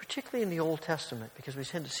Scriptures, and particularly in the Old Testament, because we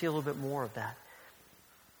tend to see a little bit more of that,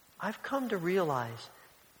 I've come to realize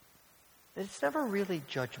that it's never really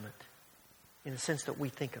judgment in the sense that we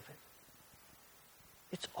think of it.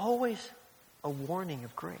 It's always a warning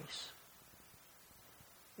of grace.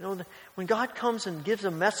 You know, when God comes and gives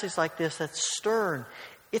a message like this that's stern,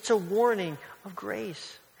 it's a warning of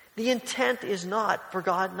grace. The intent is not for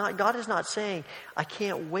God. God is not saying, I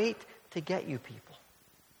can't wait to get you people.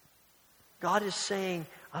 God is saying,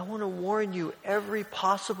 I want to warn you every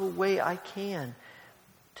possible way I can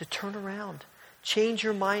to turn around. Change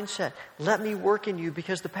your mindset. Let me work in you,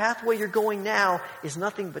 because the pathway you're going now is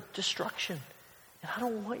nothing but destruction. And I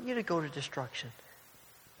don't want you to go to destruction.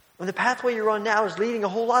 When the pathway you're on now is leading a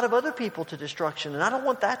whole lot of other people to destruction, and I don't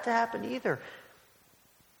want that to happen either.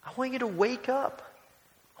 I want you to wake up.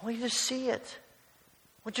 I want you to see it.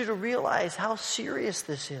 I want you to realize how serious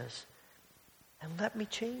this is. And let me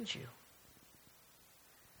change you.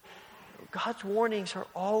 God's warnings are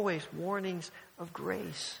always warnings of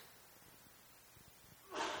grace.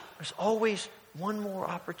 There's always one more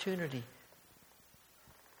opportunity,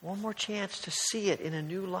 one more chance to see it in a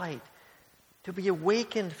new light, to be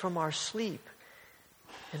awakened from our sleep,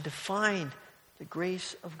 and to find the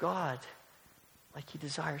grace of God like He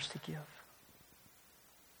desires to give.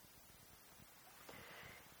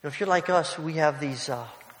 You know, if you're like us, we have these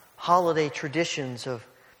holiday traditions of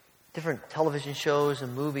different television shows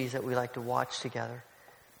and movies that we like to watch together.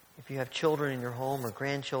 If you have children in your home or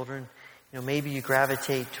grandchildren, you know, maybe you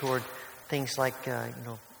gravitate toward things like,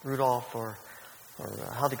 Rudolph or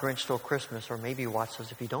How the Grinch Stole Christmas, or maybe you watch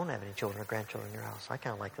those if you don't have any children or grandchildren in your house. I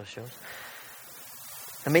kind of like those shows.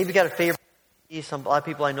 And maybe you got a favorite. A lot of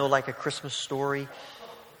people I know like A Christmas Story.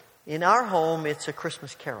 In our home, it's A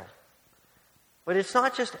Christmas Carol. But it's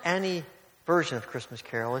not just any version of Christmas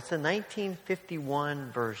Carol. It's the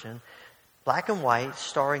 1951 version, black and white,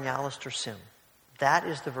 starring Alistair Sim. That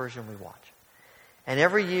is the version we watch. And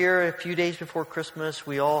every year, a few days before Christmas,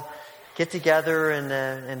 we all get together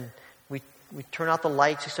and we turn out the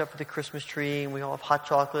lights except for the Christmas tree, and we all have hot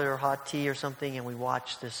chocolate or hot tea or something, and we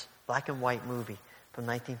watch this black and white movie from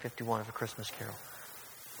 1951 of A Christmas Carol.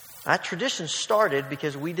 That tradition started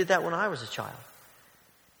because we did that when I was a child.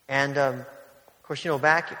 And, of course,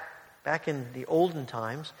 back in the olden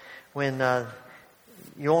times, when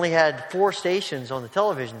you only had 4 stations on the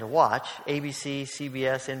television to watch, ABC,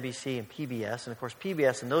 CBS, NBC, and PBS. And, of course,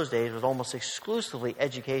 PBS in those days was almost exclusively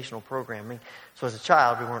educational programming. So as a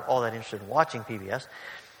child, we weren't all that interested in watching PBS.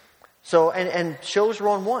 So, and shows were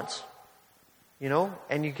on once,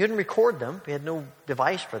 and you couldn't record them. We had no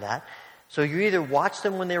device for that. So you either watched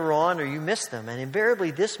them when they were on or you missed them. And invariably,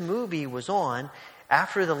 this movie was on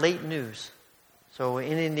after the late news. So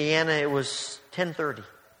in Indiana, it was 10:30.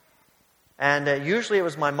 And usually it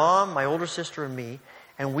was my mom, my older sister, and me.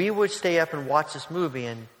 And we would stay up and watch this movie.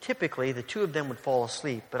 And typically, the two of them would fall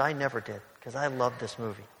asleep. But I never did, because I loved this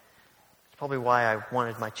movie. It's probably why I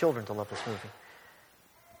wanted my children to love this movie.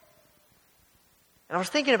 And I was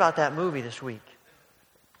thinking about that movie this week.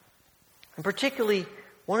 And particularly,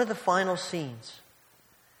 one of the final scenes,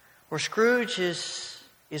 where Scrooge is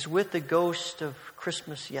with the ghost of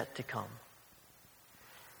Christmas yet to come.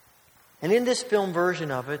 And in this film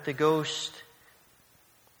version of it, the ghost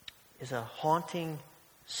is a haunting,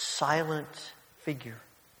 silent figure.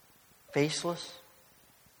 Faceless,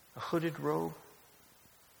 a hooded robe,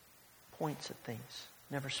 points at things,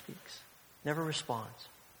 never speaks, never responds,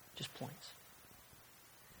 just points.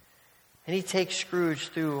 And he takes Scrooge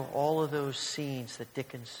through all of those scenes that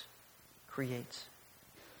Dickens creates.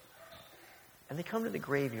 And they come to the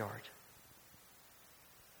graveyard.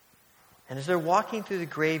 And as they're walking through the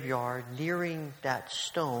graveyard, nearing that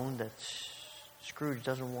stone that Scrooge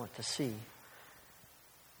doesn't want to see,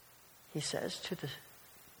 he says to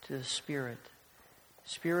the Spirit,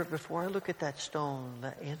 Spirit, before I look at that stone,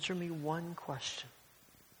 answer me one question.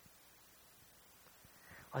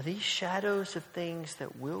 Are these shadows of things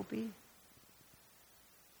that will be?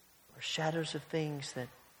 Or shadows of things that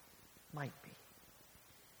might be?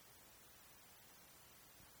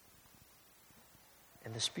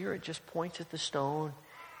 And the Spirit just points at the stone,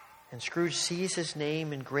 and Scrooge sees his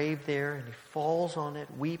name engraved there, and he falls on it,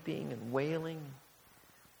 weeping and wailing.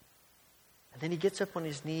 And then he gets up on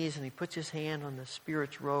his knees, and he puts his hand on the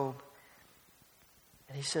Spirit's robe,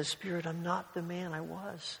 and he says, Spirit, I'm not the man I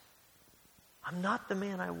was. I'm not the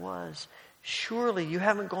man I was. Surely you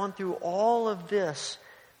haven't gone through all of this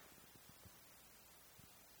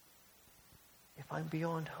if I'm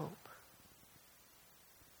beyond hope.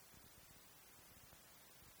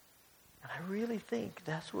 I really think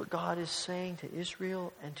that's what God is saying to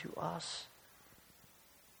Israel and to us.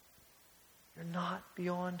 You're not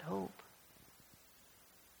beyond hope.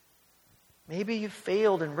 Maybe you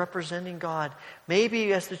failed in representing God.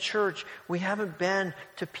 Maybe as the church, we haven't been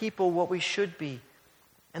to people what we should be.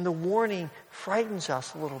 And the warning frightens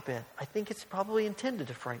us a little bit. I think it's probably intended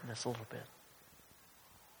to frighten us a little bit.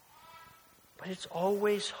 But it's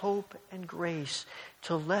always hope and grace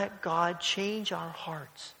to let God change our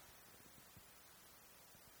hearts.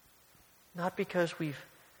 Not because we've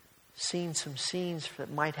seen some scenes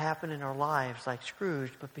that might happen in our lives like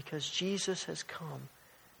Scrooge, but because Jesus has come.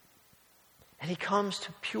 And He comes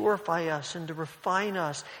to purify us and to refine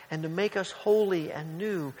us and to make us holy and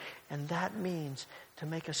new. And that means to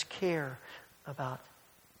make us care about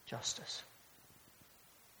justice.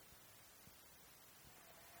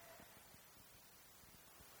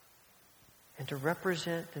 And to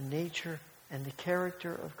represent the nature and the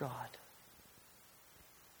character of God.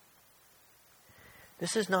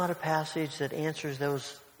 This is not a passage that answers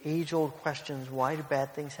those age-old questions. Why do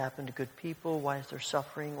bad things happen to good people? Why is there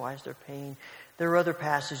suffering? Why is there pain? There are other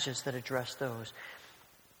passages that address those.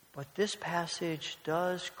 But this passage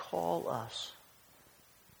does call us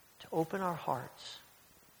to open our hearts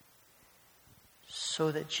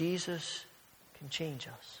so that Jesus can change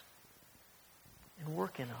us and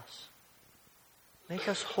work in us. Make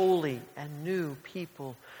us holy and new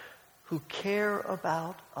people who care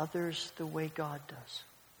about others the way God does.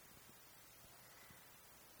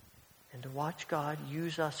 And to watch God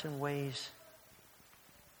use us in ways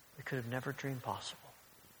we could have never dreamed possible.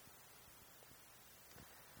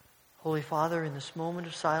 Holy Father, in this moment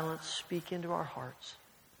of silence, speak into our hearts.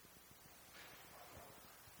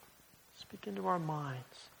 Speak into our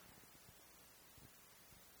minds.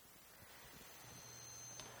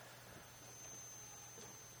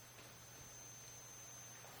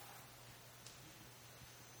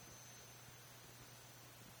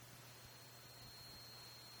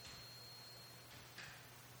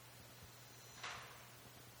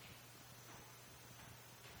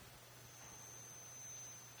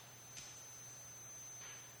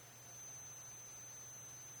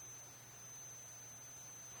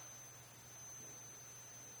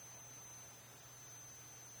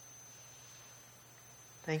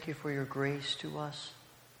 Thank you for your grace to us.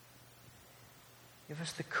 Give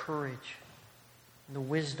us the courage and the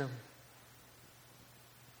wisdom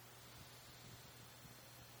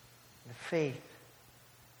and the faith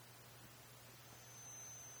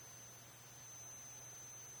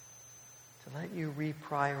to let you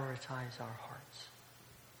reprioritize our hearts,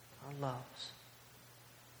 our loves,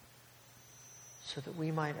 so that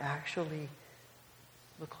we might actually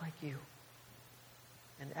look like you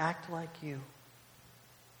and act like you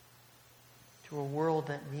to a world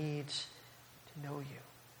that needs to know you.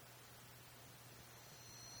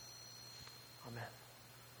 Amen.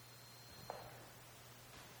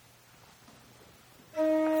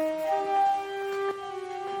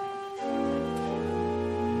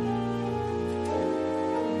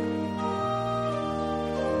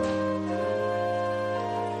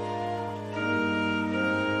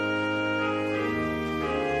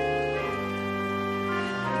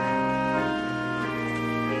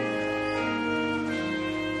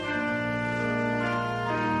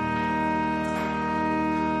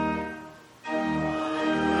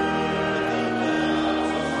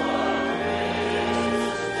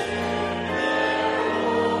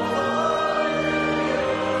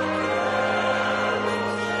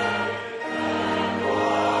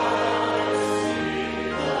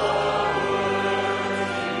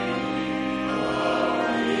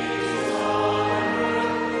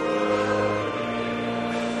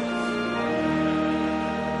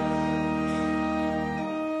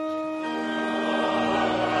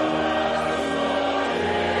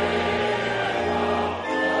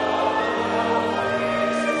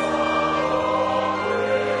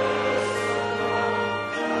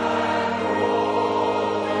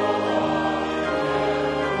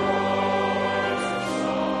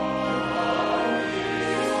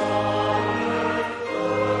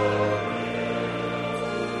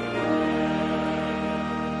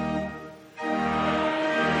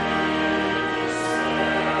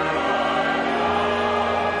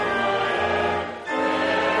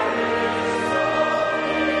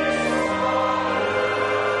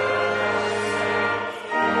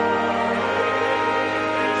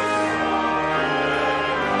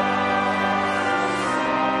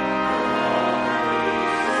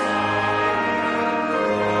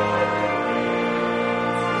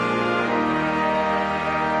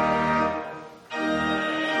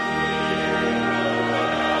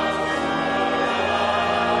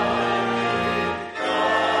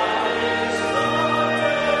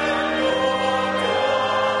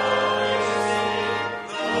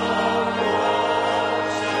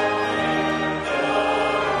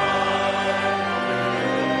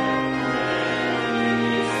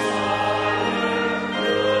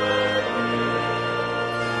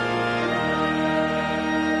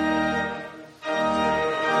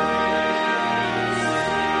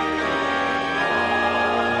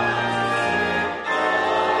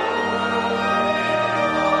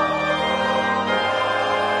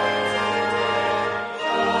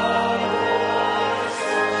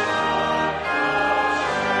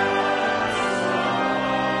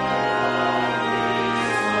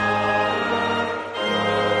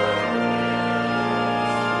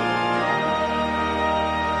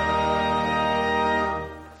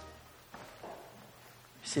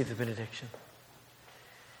 Receive the benediction.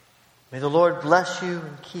 May the Lord bless you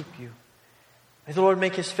and keep you. May the Lord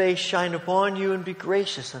make his face shine upon you and be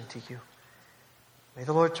gracious unto you. May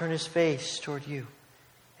the Lord turn his face toward you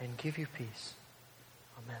and give you peace.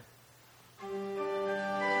 Amen.